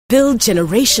Build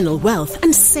generational wealth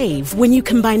and save when you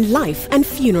combine life and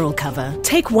funeral cover.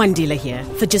 Take one dealer here.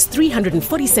 For just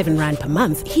 347 Rand per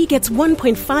month, he gets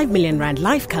 1.5 million Rand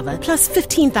life cover plus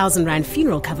 15,000 Rand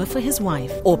funeral cover for his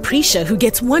wife. Or Prisha, who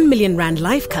gets 1 million Rand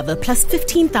life cover plus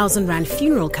 15,000 Rand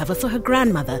funeral cover for her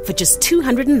grandmother for just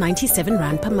 297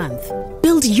 Rand per month.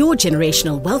 Build your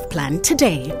generational wealth plan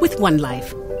today with One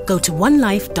Life. Go to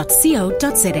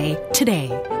onelife.co.za today.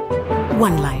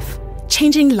 One Life.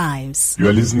 Changing lives. You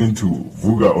are listening to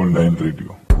Vuga Online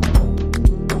Radio.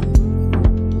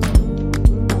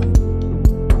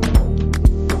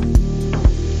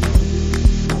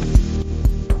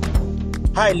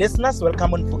 Hi listeners,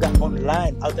 welcome on Vuga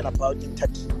Online, out and about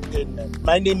entertainment.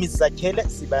 My name is Zakhele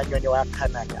Sibanyoni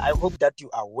Kganane. I hope that you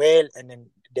are well and then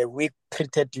the week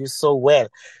treated you so well.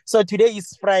 So today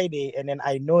is Friday, and then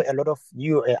I know a lot of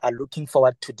you are looking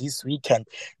forward to this weekend.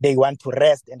 They want to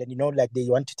rest, and then they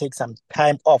want to take some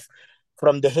time off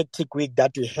from the hectic week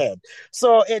that we had.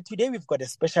 So today we've got a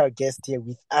special guest here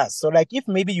with us. So if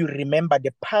maybe you remember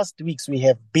the past weeks, we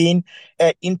have been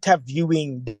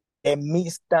interviewing the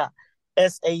Mr.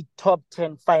 SA Top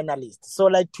 10 finalists. So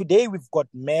today we've got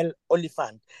Mel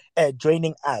Oliphant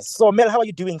joining us. So Mel, how are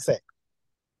you doing, sir?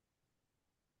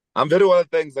 I'm very well,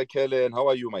 thanks, Zakhele. And how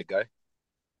are you, my guy?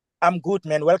 I'm good,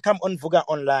 man. Welcome on Vuga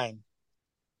Online.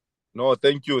 No,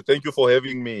 thank you. Thank you for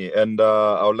having me. And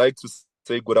I would like to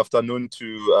say good afternoon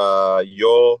to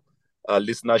your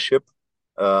listenership.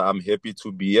 I'm happy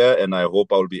to be here, and I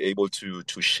hope I'll be able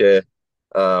to share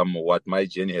what my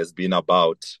journey has been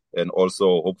about. And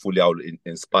also, hopefully, I'll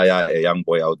inspire a young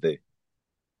boy out there.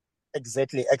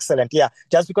 Exactly. Excellent. Yeah.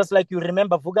 Just because, you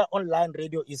remember, Vuga Online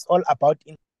Radio is all about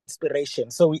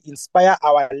inspiration. So we inspire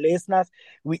our listeners,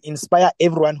 we inspire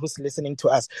everyone who's listening to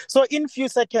us. So in few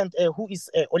seconds, who is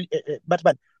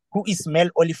Mel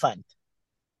Oliphant?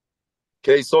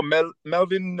 Okay, so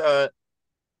Melvin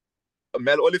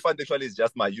Mel Oliphant actually is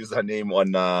just my username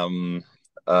on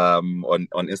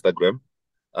Instagram.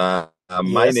 Yes.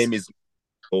 My name is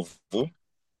Ndhlovu.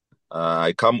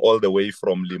 I come all the way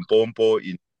from Limpopo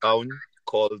in a town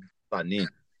called Tzaneen.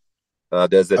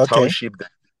 There's a township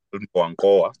in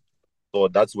Poankoa. So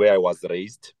that's where I was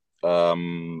raised.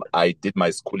 I did my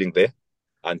schooling there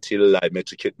until I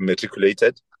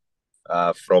matriculated.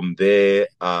 From there,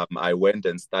 I went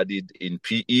and studied in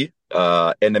PE,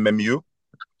 NMMU.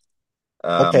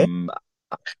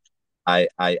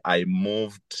 I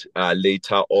moved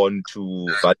later on to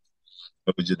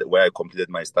where I completed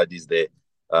my studies there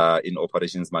in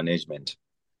operations management.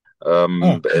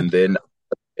 And then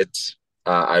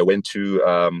I went to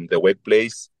the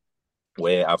workplace,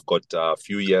 where I've got a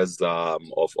few years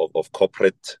of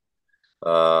corporate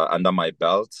under my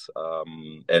belt.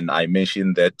 And I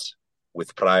mention that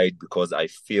with pride because I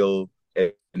feel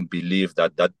and believe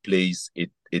that place, it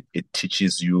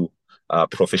teaches you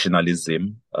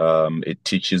professionalism. It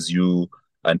teaches you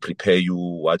and prepare you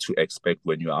what to expect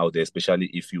when you're out there, especially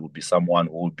if you will be someone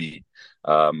who will be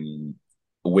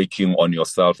working on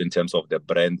yourself in terms of the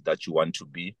brand that you want to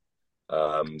be.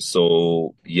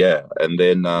 So, yeah. And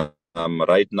then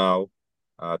right now,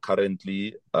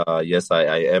 currently, yes, I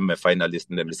am a finalist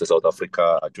in the Mr. South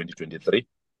Africa 2023.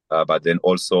 But then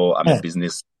also I'm a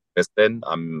business person.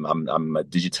 I'm a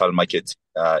digital market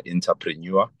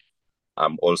entrepreneur.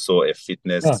 I'm also a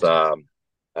fitness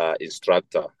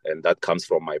instructor, and that comes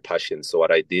from my passion. So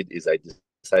what I did is I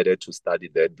decided to study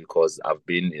that because I've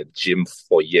been at gym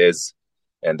for years,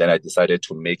 and then I decided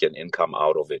to make an income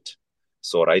out of it.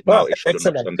 So right now,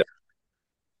 excellent.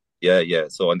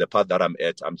 So on the path that I'm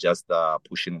at, I'm just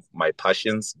pushing my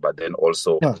passions, but then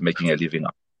also making a living.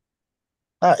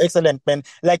 Excellent, man.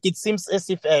 It seems as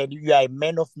if you are a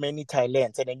man of many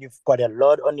talents, and then you've got a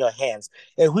lot on your hands,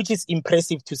 which is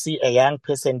impressive to see a young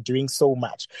person doing so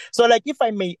much. So, if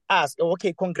I may ask,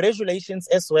 congratulations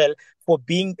as well for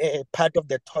being part of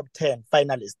the top 10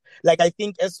 finalists. I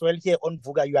think as well here on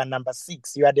Vuga, you are number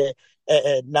 6. You are the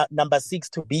number 6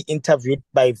 to be interviewed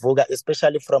by Vuga,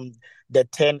 especially from the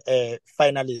 10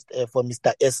 finalists for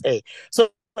Mr. SA. So,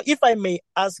 if I may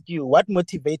ask you, what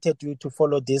motivated you to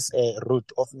follow this route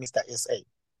of Mr. SA?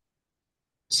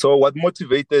 So what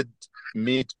motivated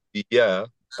me to be here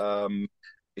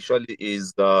actually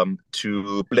is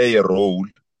to play a role,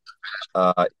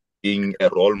 being a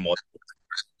role model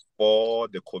for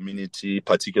the community,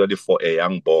 particularly for a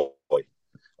young boy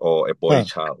or a boy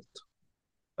child.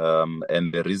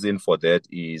 And the reason for that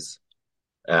is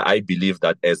I believe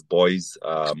that as boys,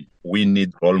 we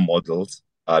need role models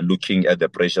looking at the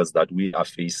pressures that we are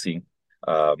facing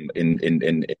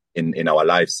in our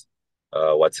lives.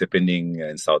 What's happening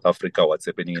in South Africa, what's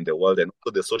happening in the world, and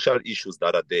also the social issues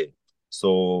that are there.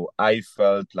 So I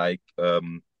felt like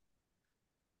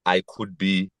I could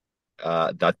be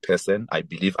that person. I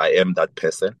believe I am that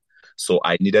person. So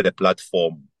I needed a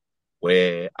platform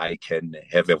where I can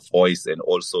have a voice and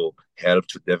also help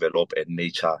to develop and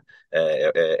nurture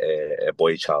a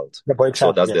boy child. The boy So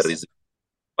child, that's the yes. reason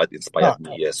what Oh, inspired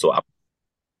me. Yeah. So I'm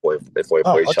for a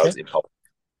boy okay. child's empowerment.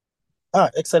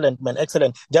 Excellent, man.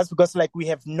 Excellent. Just because, like, we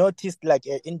have noticed, like,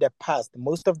 in the past,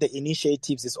 most of the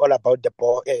initiatives is all about the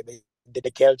boy,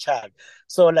 the girl child.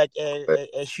 So, like,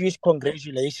 a huge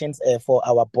congratulations for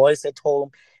our boys at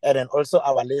home, and then also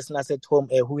our listeners at home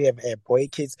who have boy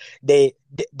kids. They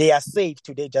are safe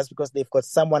today just because they've got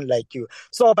someone like you.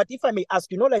 So, but if I may ask,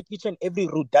 like each and every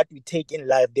route that we take in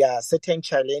life, there are certain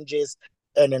challenges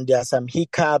and then there are some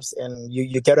hiccups, and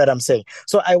you get what I'm saying.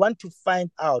 So I want to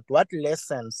find out what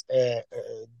lessons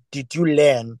did you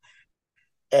learn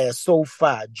so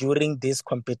far during this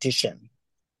competition?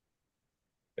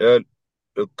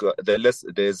 Look,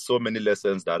 there's so many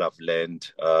lessons that I've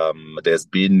learned. There's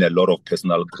been a lot of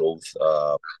personal growth.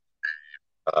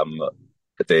 Um,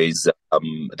 there's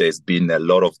been a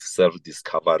lot of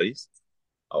self-discoveries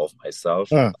of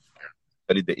myself.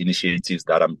 Really the initiatives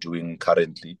that I'm doing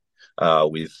currently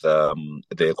with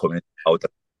the community out.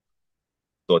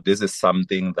 So this is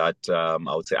something that I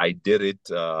would say I did it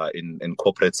in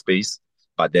corporate space,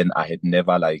 but then I had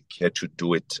never like had to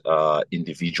do it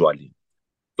individually.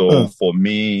 So for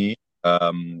me,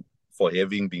 for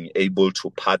having been able to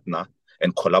partner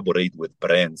and collaborate with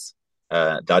brands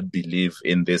that believe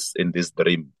in this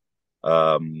dream,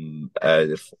 for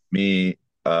me,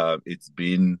 it's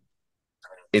been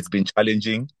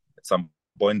challenging at some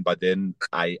point, but then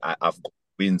I've got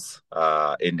wins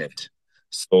in it.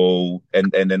 So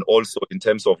and then also in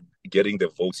terms of getting the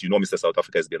votes, Mr. South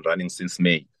Africa has been running since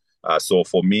May. So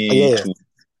for me to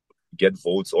get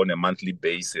votes on a monthly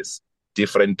basis,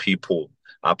 different people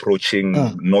approaching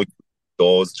no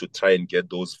doors to try and get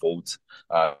those votes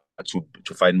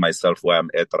to find myself where I'm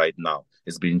at right now.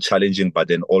 It's been challenging, but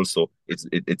then also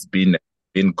it's been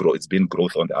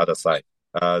growth on the other side.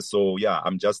 So yeah,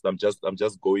 I'm just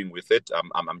going with it.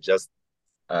 I'm just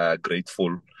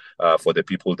grateful for the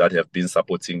people that have been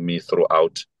supporting me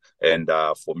throughout, and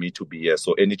for me to be here.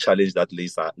 So any challenge that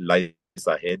lies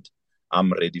ahead,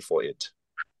 I'm ready for it.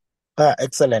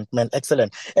 Excellent, man.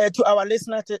 Excellent. To our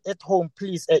listeners at home,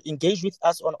 please engage with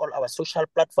us on all our social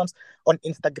platforms on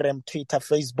Instagram, Twitter,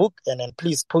 Facebook, and then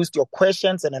please post your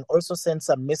questions and then also send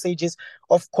some messages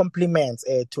of compliments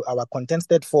to our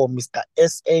contestant for Mr.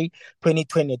 SA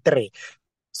 2023.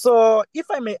 So, if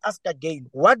I may ask again,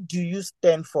 what do you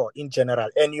stand for in general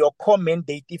and your core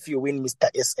mandate if you win Mr.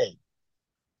 SA?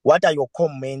 What are your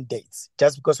core mandates?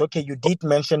 Just because, okay, you did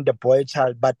mention the boy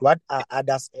child, but what are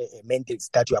others mandates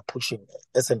that you are pushing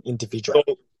as an individual?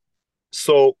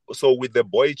 So with the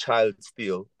boy child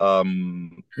still,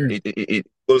 it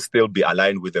will still be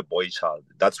aligned with the boy child.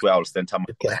 That's where I'll center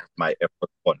my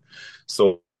effort on.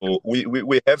 So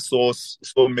we have so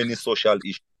many social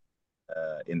issues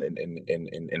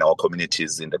in our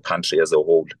communities, in the country as a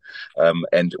whole.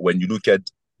 And when you look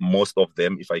at most of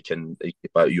them, if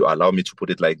you allow me to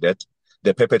put it like that,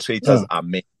 the perpetrators are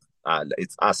men.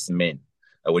 It's us men.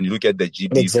 When you look at the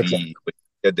GBV, when you look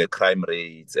at the crime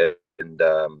rates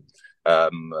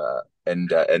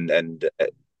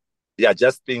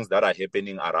just things that are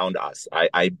happening around us.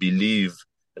 I believe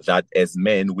that as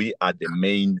men, we are the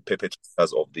main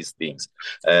perpetrators of these things.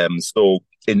 So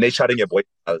in nurturing a boy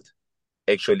child,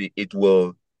 actually, it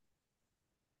will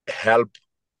help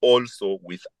also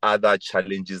with other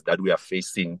challenges that we are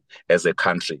facing as a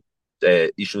country,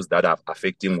 issues that are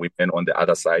affecting women on the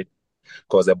other side,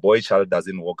 because a boy child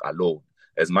doesn't walk alone.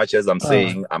 As much as I'm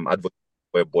saying I'm advocating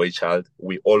for a boy child,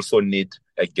 we also need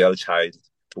a girl child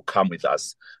to come with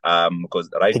us, because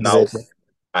right now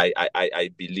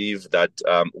I believe that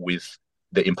with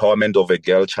the empowerment of a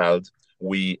girl child,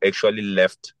 we actually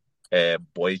left a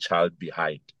boy child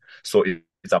behind. So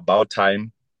it's about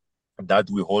time that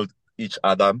we hold each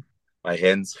other by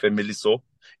hands, family,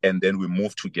 and then we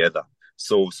move together.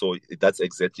 So that's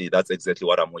exactly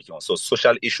what I'm working on. So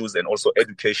social issues and also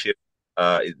education.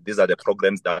 These are the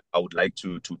programs that I would like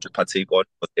to partake on.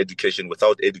 But education,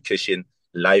 without education,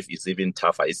 life is even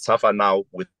tougher. It's tougher now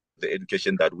with the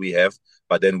education that we have,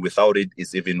 but then without it,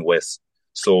 it's even worse.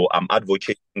 So I'm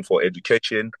advocating for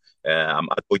education. I'm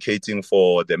advocating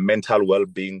for the mental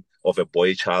well-being of a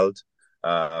boy child,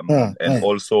 and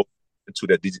also to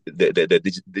the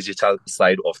digital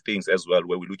side of things as well,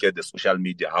 where we look at the social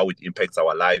media, how it impacts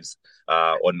our lives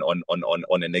on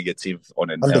a negative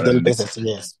on a daily basis.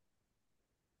 Yes.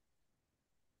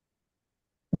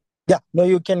 Yeah. No,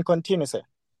 you can continue, sir.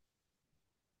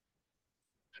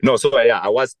 No, so yeah, I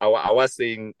was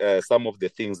saying some of the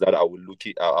things that I will look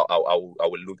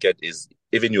at is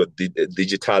even your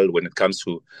digital, when it comes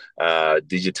to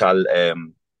digital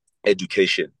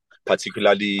education,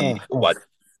 particularly what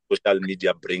social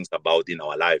media brings about in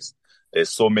our lives. There's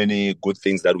so many good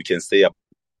things that we can say about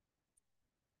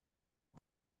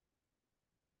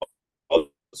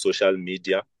social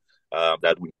media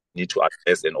that we need to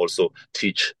address and also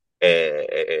teach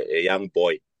a young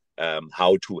boy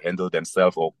how to handle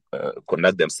themselves or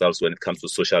conduct themselves when it comes to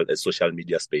social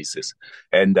media spaces.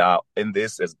 And in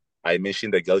this, as I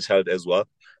mentioned, the girl child as well,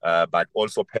 but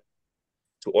also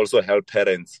to also help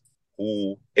parents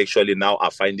who actually now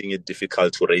are finding it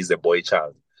difficult to raise a boy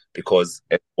child, because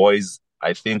as boys,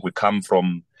 I think we come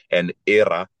from an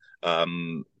era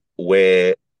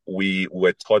where we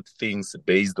were taught things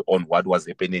based on what was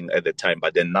happening at the time.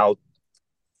 But then now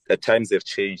the times have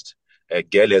changed. A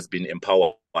girl has been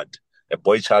empowered. A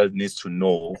boy child needs to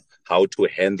know how to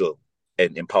handle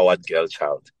an empowered girl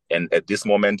child. And at this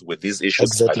moment, with these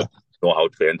issues, exactly. I don't know how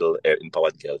to handle an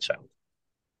empowered girl child.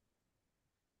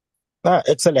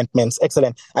 Excellent, man.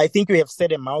 Excellent. I think we have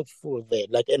said a mouthful there.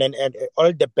 And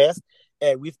all the best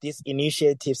with these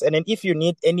initiatives. And then if you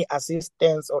need any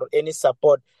assistance or any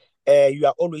support, you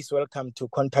are always welcome to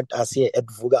contact us here at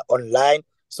Vuga Online.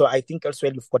 So I think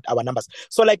elsewhere you've got our numbers.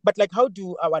 So how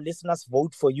do our listeners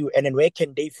vote for you, and then where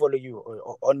can they follow you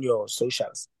on your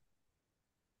socials?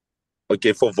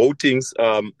 Okay, for votings,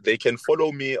 they can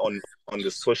follow me on the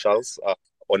socials.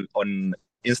 On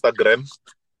Instagram,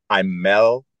 I'm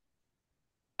Mel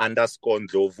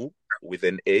 _Ndhlovu with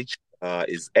an H,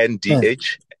 is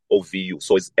NDHLOVU.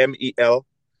 So it's MEL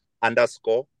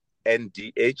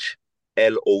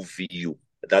 _NDHLOVU.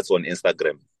 That's on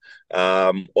Instagram.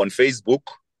 On Facebook,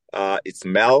 it's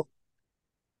Mel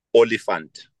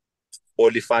Oliphant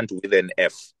with an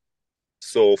F.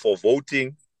 So for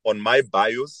voting, on my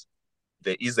bios,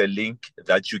 there is a link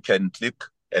that you can click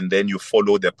and then you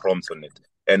follow the prompts on it.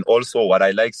 And also what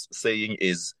I like saying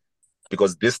is,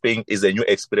 because this thing is a new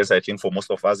experience, I think, for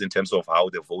most of us in terms of how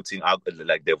the voting are,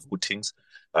 like the votings.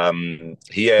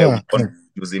 Here we're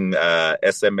using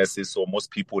SMSs, so most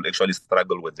people actually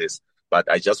struggle with this.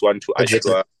 But I just want to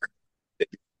assure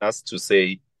us to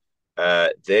say,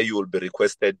 there you will be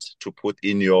requested to put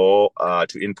in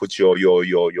to input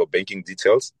your banking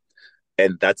details,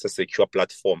 and that's a secure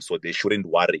platform, so they shouldn't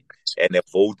worry. And a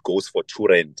vote goes for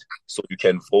R2, so you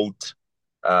can vote.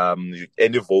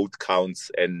 Any vote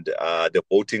counts, and the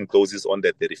voting closes on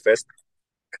the 31st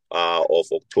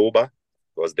of October,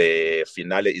 because the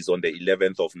finale is on the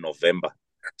 11th of November.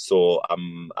 So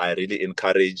I really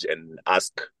encourage and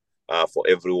ask for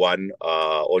everyone,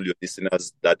 all your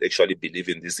listeners that actually believe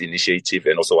in this initiative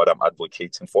and also what I'm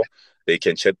advocating for, they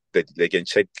can check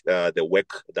the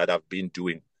work that I've been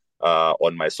doing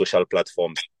on my social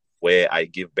platforms, where I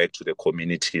give back to the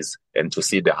communities, and to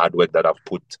see the hard work that I've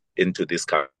put into this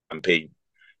campaign.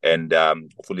 And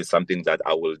hopefully something that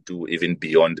I will do even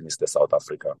beyond Mr. South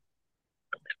Africa.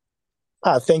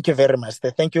 Thank you very much.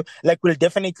 Thank you. We'll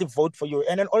definitely vote for you.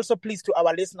 And then also, please, to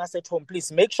our listeners at home,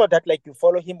 please make sure that you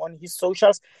follow him on his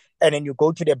socials, and then you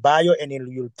go to the bio, and then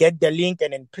you'll get the link,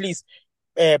 and then please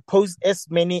post as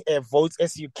many votes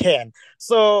as you can.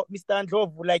 So, Mr.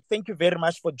 Ndhlovu, thank you very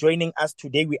much for joining us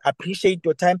today. We appreciate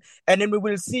your time, and then we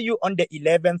will see you on the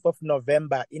 11th of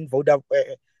November in Voda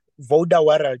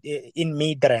World in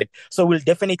Midrand. So we'll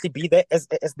definitely be there as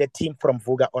the team from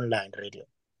Vuga Online Radio.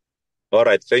 All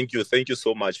right, thank you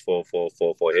so much for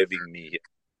having me here.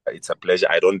 It's a pleasure.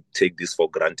 I don't take this for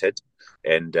granted,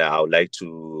 and I would like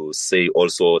to say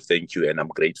also thank you, and I'm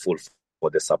grateful for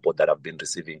the support that I've been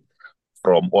receiving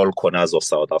from all corners of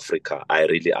South Africa. I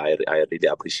really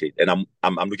appreciate it. And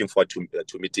I'm looking forward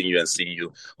to meeting you and seeing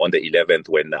you on the 11th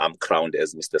when I'm crowned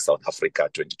as Mr. South Africa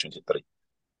 2023.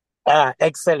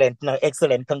 Excellent. No,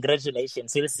 excellent.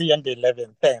 Congratulations. We'll see you on the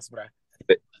 11th. Thanks, bro.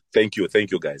 Thank you,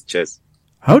 guys. Cheers.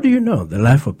 How do you know the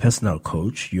life or personal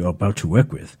coach you're about to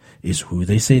work with is who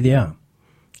they say they are?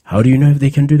 How do you know if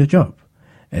they can do the job?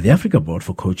 At the Africa Board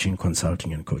for Coaching,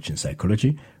 Consulting and Coaching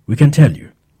Psychology, we can tell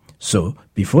you. So,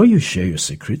 before you share your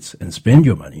secrets and spend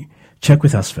your money, check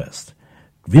with us first.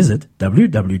 Visit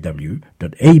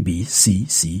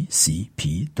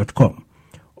www.abccccp.com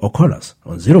or call us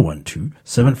on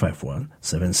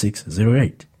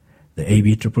 012-751-7608. The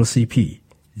ABCCP,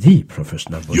 the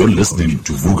professional. You're listening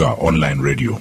to Vuga Online Radio.